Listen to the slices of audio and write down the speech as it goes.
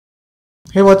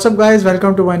Hey, what's up guys,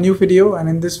 welcome to my new video, and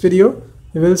in this video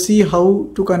we will see how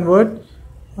to convert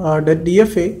the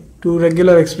DFA to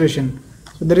regular expression.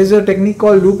 So there is a technique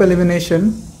called loop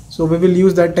elimination, so we will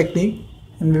use that technique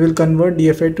and we will convert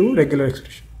DFA to regular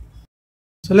expression.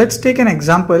 So let's take an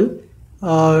example.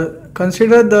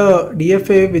 Consider the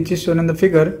DFA which is shown in the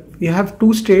figure. We have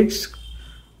two states,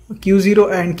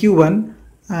 Q0 and Q1,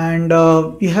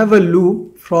 and we have a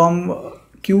loop from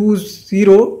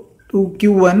Q0 to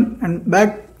Q1 and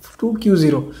back to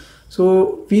Q0.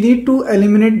 So we need to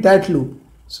eliminate that loop.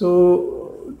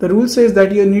 So the rule says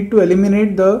that you need to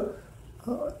eliminate the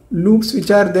loops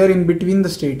which are there in between the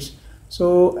states.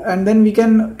 So and then we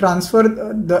can transfer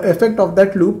the effect of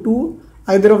that loop to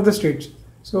either of the states.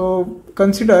 So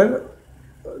consider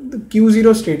the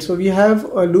Q0 state. So we have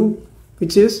a loop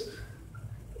which is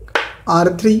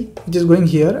R3 which is going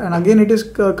here, and again it is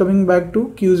coming back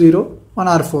to Q0 on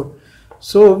R4.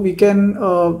 So we can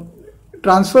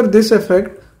transfer this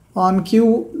effect on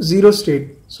Q0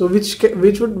 state. So which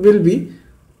will be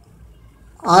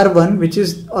R1, which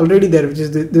is already there, which is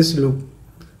this loop,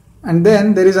 and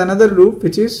then there is another loop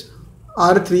which is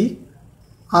R3,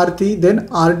 then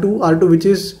R2, which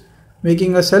is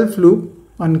making a self loop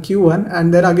on Q1,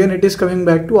 and then again it is coming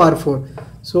back to R4.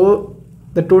 So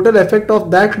the total effect of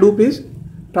that loop is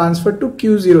transferred to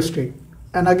Q0 state,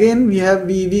 and again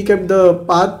we kept the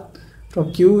path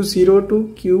from Q0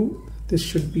 to Q, this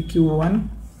should be Q1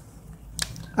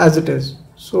 as it is.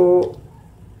 So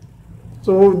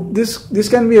this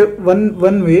can be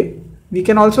one way. We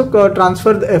can also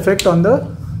transfer the effect on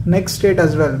the next state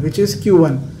as well, which is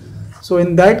Q1. So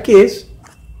in that case,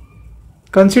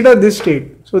 consider this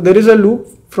state. So there is a loop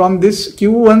from this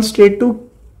Q1 state to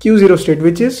Q0 state,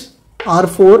 which is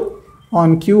R4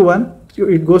 on Q1,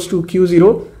 it goes to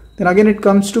Q0, then again it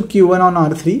comes to Q1 on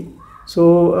R3.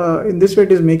 So in this way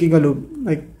it is making a loop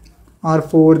like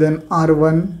R4, then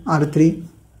R1, R3.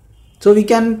 So we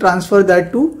can transfer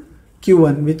that to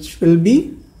Q1, which will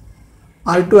be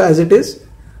R2 as it is,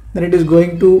 then it is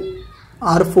going to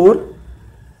R4,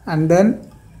 and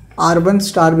then R1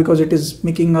 star, because it is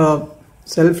making a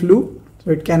self loop, so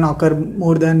it can occur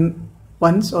more than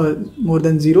once or more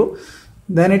than 0.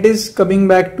 Then it is coming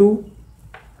back to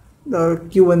the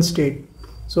Q1 state.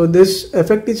 So this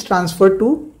effect is transferred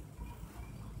to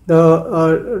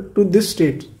this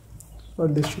state. So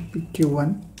this should be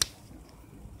Q1,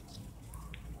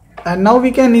 and now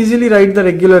we can easily write the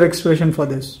regular expression for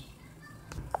this.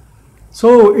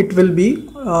 So it will be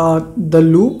the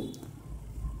loop,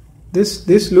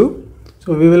 this loop.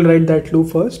 So we will write that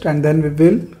loop first, and then we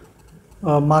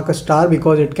will mark a star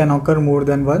because it can occur more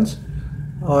than once,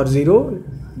 or 0.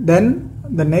 Then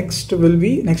the next input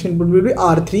will be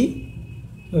R3,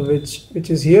 which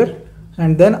is here,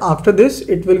 and then after this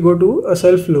it will go to a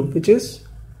self loop which is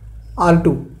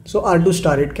R2. So R2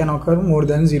 star, it can occur more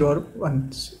than 0 or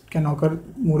once, it can occur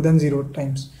more than 0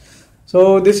 times.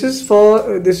 So this is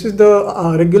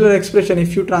the regular expression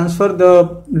if you transfer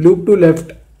the loop to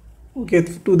left, okay,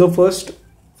 to the first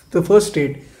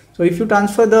state. So if you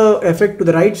transfer the effect to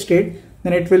the right state,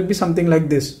 then it will be something like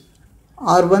this: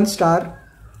 R1 star,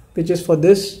 which is for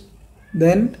this,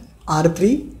 then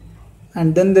R3,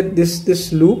 and then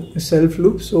this loop, self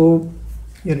loop. So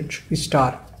here it should be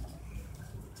star.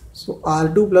 So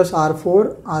R2 plus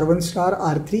R4, R1 star,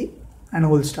 R3, and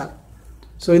whole star.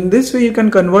 So in this way you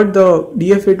can convert the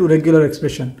DFA to regular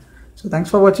expression. So thanks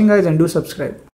for watching guys, and do subscribe.